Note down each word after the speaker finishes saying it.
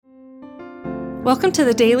Welcome to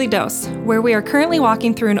the Daily Dose, where we are currently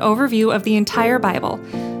walking through an overview of the entire Bible.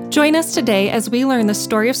 Join us today as we learn the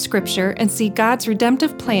story of Scripture and see God's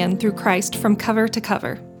redemptive plan through Christ from cover to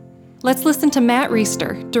cover. Let's listen to Matt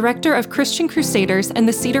Reisetter, Director of Christian Crusaders and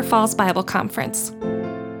the Cedar Falls Bible Conference.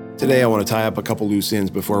 Today I want to tie up a couple loose ends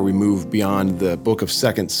before we move beyond the book of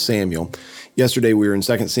 2 Samuel. Yesterday we were in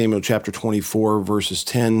 2 Samuel chapter 24, verses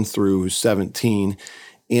 10 through 17.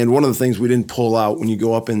 And one of the things we didn't pull out when you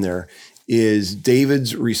go up in there is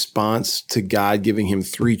David's response to God giving him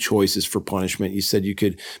three choices for punishment. He said you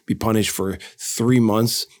could be punished for 3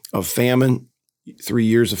 months of famine, 3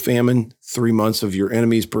 years of famine, 3 months of your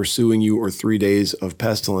enemies pursuing you, or 3 days of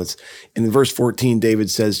pestilence. And in verse 14, David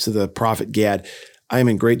says to the prophet Gad, I am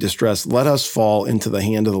in great distress. Let us fall into the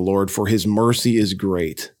hand of the Lord, for his mercy is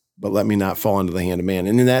great. But let me not fall into the hand of man.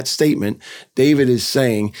 And in that statement, David is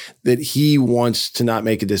saying that he wants to not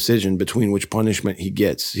make a decision between which punishment he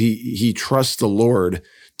gets. He trusts the Lord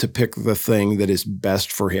to pick the thing that is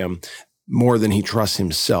best for him more than he trusts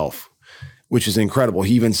himself, which is incredible.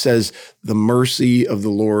 He even says the mercy of the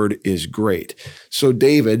Lord is great. So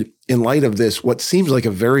David, in light of this, what seems like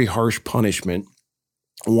a very harsh punishment,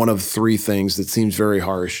 one of three things that seems very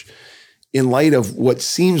harsh, in light of what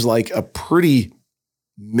seems like a pretty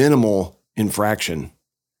minimal infraction,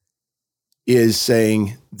 is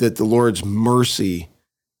saying that the Lord's mercy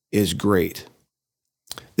is great.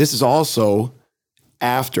 This is also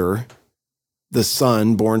after the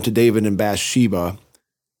son born to David and Bathsheba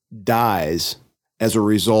dies as a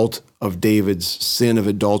result of David's sin of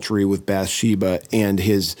adultery with Bathsheba and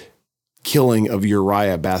his killing of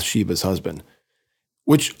Uriah, Bathsheba's husband,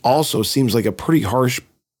 which also seems like a pretty harsh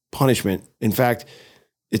punishment. In fact,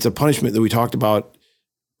 it's a punishment that we talked about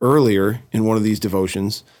earlier in one of these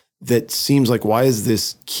devotions that seems like, why is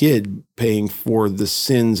this kid paying for the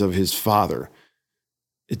sins of his father?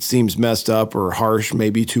 It seems messed up or harsh,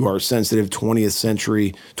 maybe to our sensitive 20th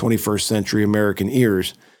century, 21st century American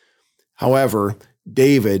ears. However,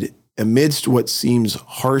 David, amidst what seems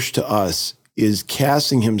harsh to us, is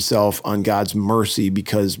casting himself on God's mercy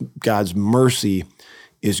because God's mercy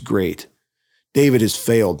is great. David has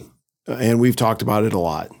failed, and we've talked about it a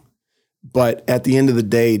lot. But at the end of the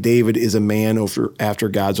day, David is a man after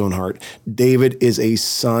God's own heart. David is a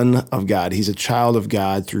son of God. He's a child of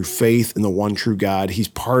God through faith in the one true God. He's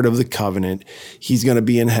part of the covenant. He's going to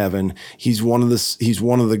be in heaven. He's one of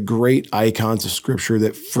the great icons of Scripture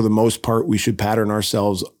that, for the most part, we should pattern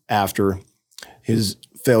ourselves after, his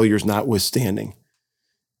failures notwithstanding.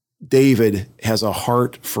 David has a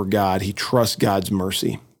heart for God. He trusts God's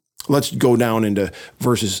mercy. Let's go down into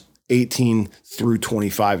verses 18 through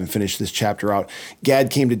 25 and finish this chapter out. Gad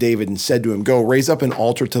came to David and said to him, Go, raise up an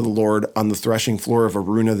altar to the Lord on the threshing floor of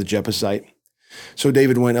Araunah the Jebusite. So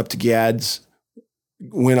David went up at Gad's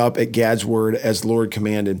word as the Lord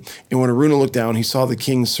commanded. And when Araunah looked down, he saw the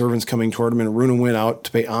king's servants coming toward him, and Araunah went out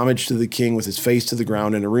to pay homage to the king with his face to the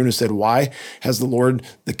ground. And Araunah said, Why has my lord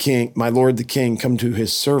the king, come to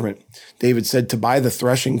his servant? David said, To buy the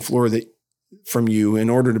threshing floor from you in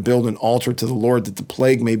order to build an altar to the Lord, that the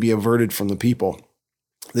plague may be averted from the people.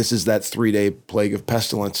 This is that 3-day plague of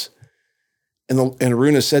pestilence. And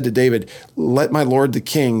Araunah said to David, Let my lord the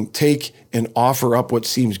king take and offer up what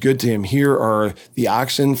seems good to him. Here are the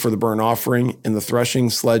oxen for the burnt offering, and the threshing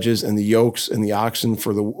sledges, and the yokes, and the oxen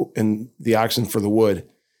for the wood.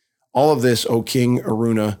 All of this, O king,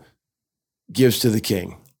 Araunah gives to the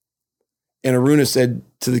king. And Araunah said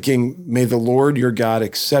to the king, May the Lord your God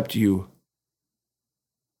accept you.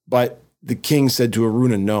 But the king said to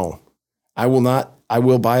Araunah, No, I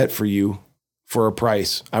will buy it for you for a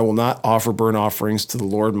price. I will not offer burnt offerings to the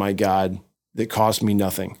Lord my God that cost me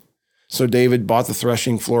nothing. So David bought the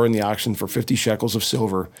threshing floor and the oxen for 50 shekels of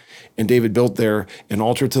silver. And David built there an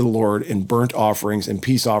altar to the Lord and burnt offerings and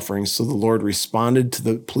peace offerings. So the Lord responded to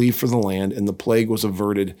the plea for the land, and the plague was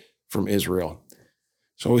averted from Israel.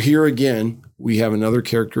 So here again, we have another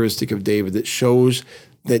characteristic of David that shows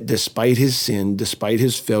that despite his sin, despite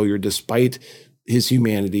his failure, despite his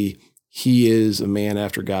humanity, he is a man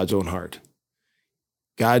after God's own heart.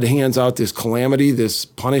 God hands out this calamity, this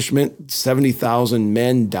punishment. 70,000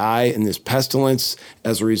 men die in this pestilence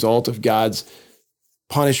as a result of God's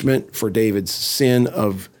punishment for David's sin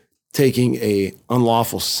of taking an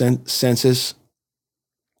unlawful census.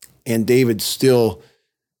 And David still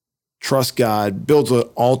trusts God, builds an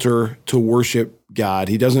altar to worship God.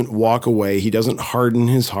 He doesn't walk away. He doesn't harden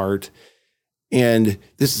his heart. And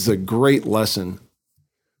this is a great lesson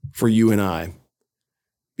for you and I,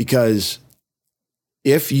 because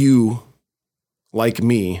if you, like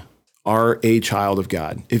me, are a child of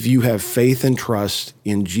God, if you have faith and trust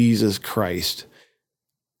in Jesus Christ,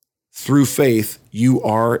 Through faith, you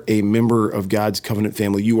are a member of God's covenant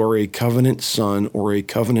family. You are a covenant son or a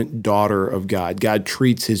covenant daughter of God. God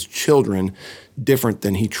treats his children different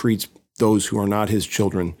than he treats those who are not his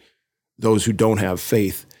children, those who don't have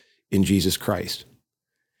faith in Jesus Christ.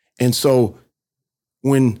 And so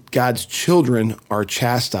when God's children are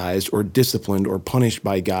chastised or disciplined or punished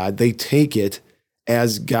by God, they take it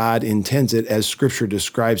as God intends it, as Scripture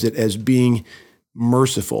describes it, as being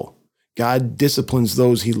merciful. God disciplines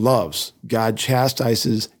those he loves. God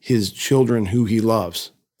chastises his children who he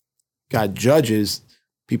loves. God judges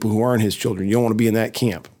people who aren't his children. You don't want to be in that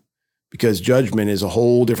camp because judgment is a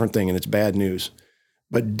whole different thing and it's bad news.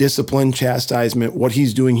 But discipline, chastisement, what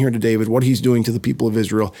he's doing here to David, what he's doing to the people of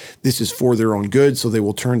Israel, this is for their own good, so they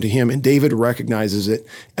will turn to him. And David recognizes it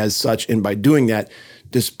as such, and by doing that,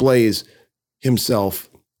 displays himself,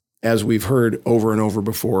 as we've heard over and over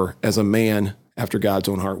before, as a man after God's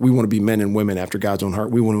own heart. We want to be men and women after God's own heart.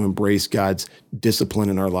 We want to embrace God's discipline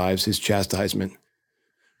in our lives, his chastisement,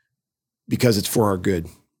 because it's for our good.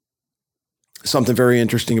 Something very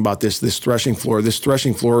interesting about this threshing floor. This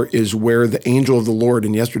threshing floor is where the angel of the Lord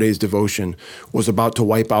in yesterday's devotion was about to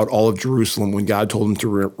wipe out all of Jerusalem when God told him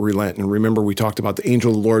to relent. And remember, we talked about the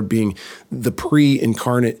angel of the Lord being the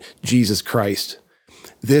pre-incarnate Jesus Christ.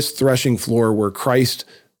 This threshing floor where Christ,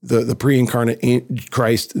 the pre-incarnate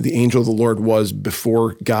Christ, the angel of the Lord was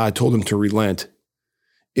before God told him to relent,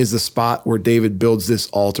 is the spot where David builds this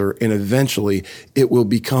altar, and eventually it will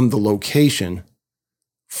become the location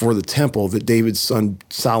for the temple that David's son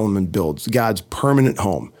Solomon builds, God's permanent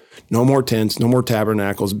home. No more tents, no more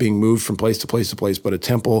tabernacles being moved from place to place to place, but a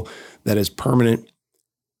temple that is permanent.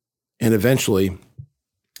 And eventually,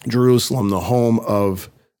 Jerusalem, the home of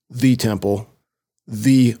the temple,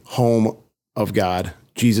 the home of God,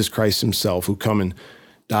 Jesus Christ himself, who come and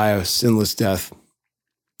die a sinless death,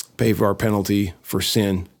 pay for our penalty for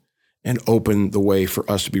sin, and open the way for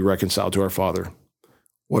us to be reconciled to our Father.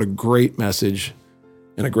 What a great message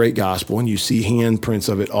and a great gospel, and you see handprints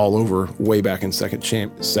of it all over way back in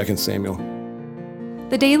 2 Samuel.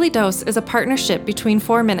 The Daily Dose is a partnership between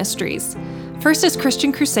 4 ministries. First is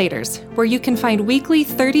Christian Crusaders, where you can find weekly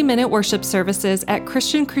 30-minute worship services at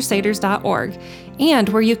christiancrusaders.org, and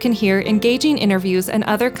where you can hear engaging interviews and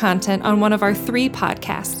other content on one of our 3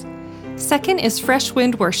 podcasts. Second is Fresh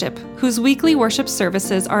Wind Worship, whose weekly worship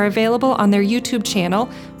services are available on their YouTube channel,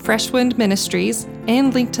 Fresh Wind Ministries,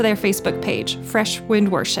 and linked to their Facebook page, Fresh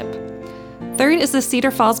Wind Worship. Third is the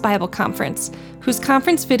Cedar Falls Bible Conference, whose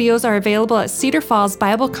conference videos are available at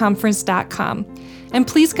cedarfallsbibleconference.com. And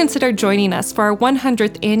please consider joining us for our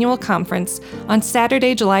 100th annual conference on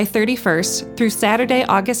Saturday, July 31st through Saturday,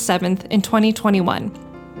 August 7th in 2021.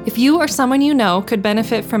 If you or someone you know could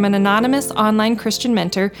benefit from an anonymous online Christian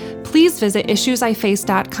mentor, please visit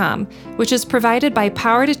issuesiface.com, which is provided by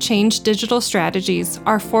Power to Change Digital Strategies,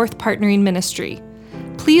 our 4th partnering ministry.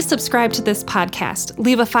 Please subscribe to this podcast,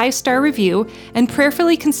 leave a 5-star review, and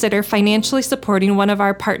prayerfully consider financially supporting one of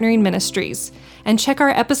our partnering ministries. And check our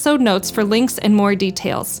episode notes for links and more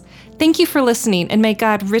details. Thank you for listening, and may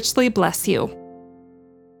God richly bless you.